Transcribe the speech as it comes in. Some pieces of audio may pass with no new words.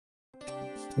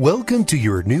Welcome to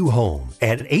your new home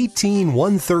at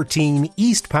 18113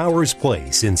 East Powers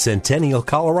Place in Centennial,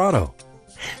 Colorado.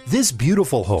 This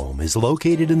beautiful home is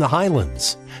located in the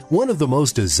Highlands, one of the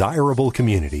most desirable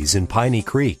communities in Piney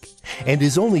Creek, and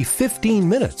is only 15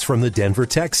 minutes from the Denver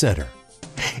Tech Center.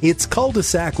 Its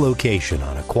cul-de-sac location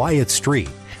on a quiet street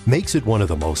makes it one of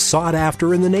the most sought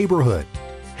after in the neighborhood.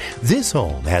 This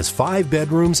home has 5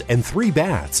 bedrooms and 3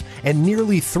 baths and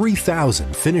nearly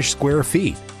 3,000 finished square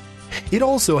feet. It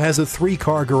also has a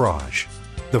 3-car garage.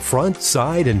 The front,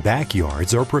 side, and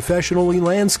backyards are professionally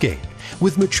landscaped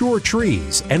with mature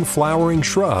trees and flowering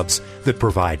shrubs that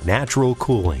provide natural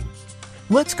cooling.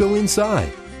 Let's go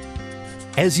inside.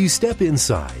 As you step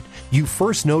inside, you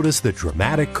first notice the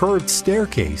dramatic curved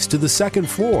staircase to the second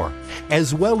floor,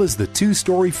 as well as the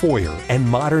 2-story foyer and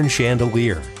modern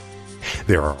chandelier.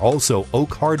 There are also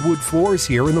oak hardwood floors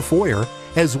here in the foyer,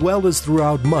 as well as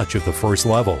throughout much of the first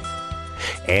level.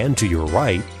 And to your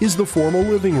right is the formal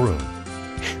living room.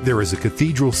 There is a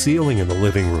cathedral ceiling in the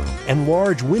living room and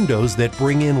large windows that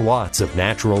bring in lots of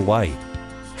natural light.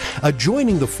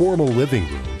 Adjoining the formal living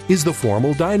room is the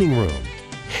formal dining room.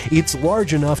 It's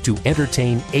large enough to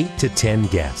entertain 8 to 10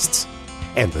 guests.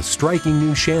 And the striking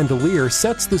new chandelier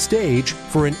sets the stage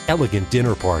for an elegant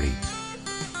dinner party.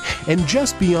 And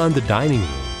just beyond the dining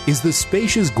room is the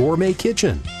spacious gourmet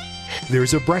kitchen.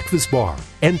 There's a breakfast bar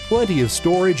and plenty of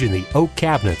storage in the oak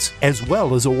cabinets, as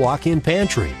well as a walk-in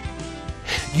pantry.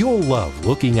 You'll love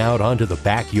looking out onto the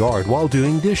backyard while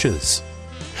doing dishes.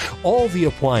 All the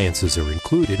appliances are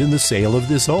included in the sale of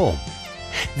this home.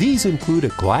 These include a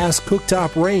glass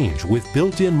cooktop range with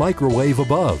built-in microwave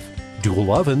above,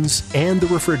 dual ovens, and the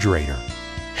refrigerator.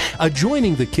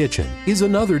 Adjoining the kitchen is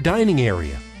another dining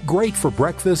area, great for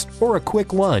breakfast or a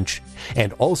quick lunch,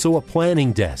 and also a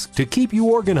planning desk to keep you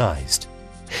organized.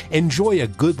 Enjoy a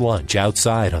good lunch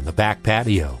outside on the back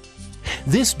patio.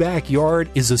 This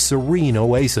backyard is a serene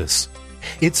oasis.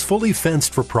 It's fully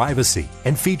fenced for privacy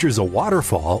and features a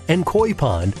waterfall and koi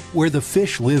pond where the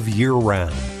fish live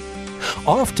year-round.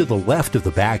 Off to the left of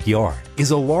the backyard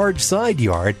is a large side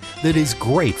yard that is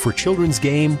great for children's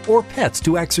game or pets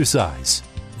to exercise.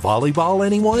 Volleyball,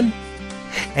 anyone?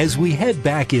 As we head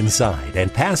back inside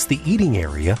and past the eating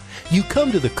area, you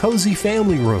come to the cozy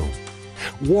family room.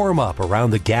 Warm up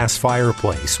around the gas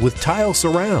fireplace with tile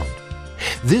surround.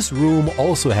 This room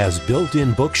also has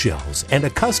built-in bookshelves and a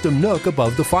custom nook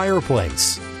above the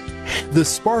fireplace. The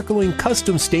sparkling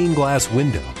custom stained glass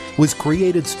window was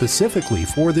created specifically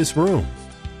for this room.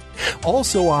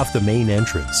 Also off the main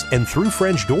entrance and through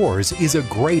French doors is a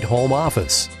great home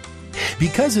office.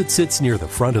 Because it sits near the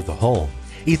front of the home,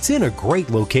 it's in a great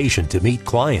location to meet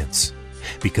clients.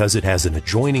 Because it has an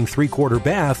adjoining 3-quarter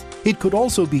bath, it could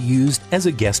also be used as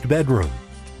a guest bedroom.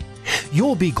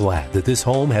 You'll be glad that this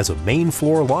home has a main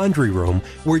floor laundry room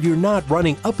where you're not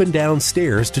running up and down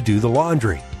stairs to do the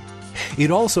laundry.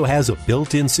 It also has a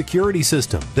built-in security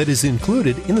system that is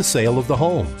included in the sale of the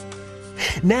home.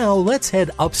 Now let's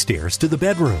head upstairs to the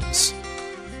bedrooms.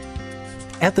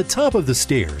 At the top of the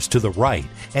stairs to the right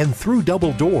and through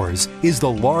double doors is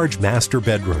the large master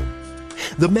bedroom.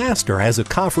 The master has a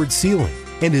coffered ceiling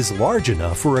and is large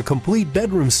enough for a complete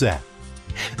bedroom set.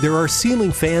 There are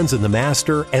ceiling fans in the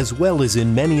master as well as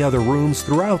in many other rooms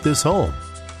throughout this home.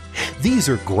 These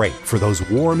are great for those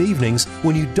warm evenings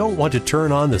when you don't want to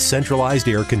turn on the centralized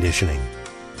air conditioning.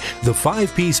 The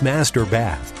 5-piece master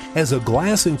bath has a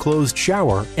glass-enclosed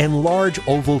shower and large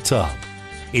oval tub.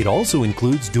 It also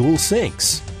includes dual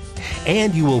sinks.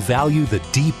 And you will value the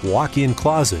deep walk-in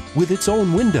closet with its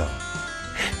own window.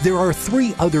 There are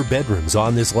 3 other bedrooms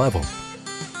on this level.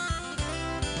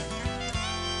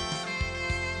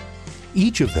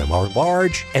 Each of them are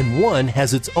large and one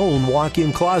has its own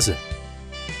walk-in closet.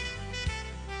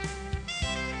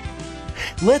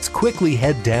 Let's quickly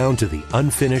head down to the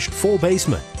unfinished full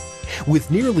basement.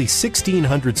 With nearly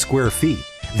 1,600 square feet,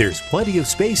 there's plenty of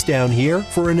space down here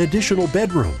for an additional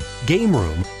bedroom, game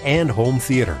room, and home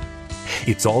theater.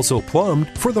 It's also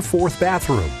plumbed for the 4th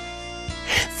bathroom.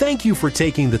 Thank you for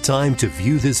taking the time to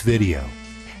view this video.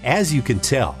 As you can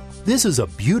tell, this is a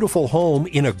beautiful home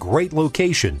in a great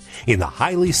location in the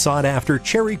highly sought-after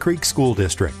Cherry Creek School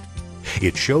District.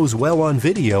 It shows well on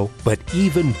video, but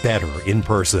even better in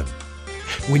person.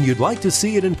 When you'd like to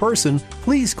see it in person,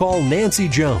 please call Nancy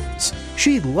Jones.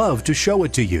 She'd love to show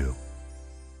it to you.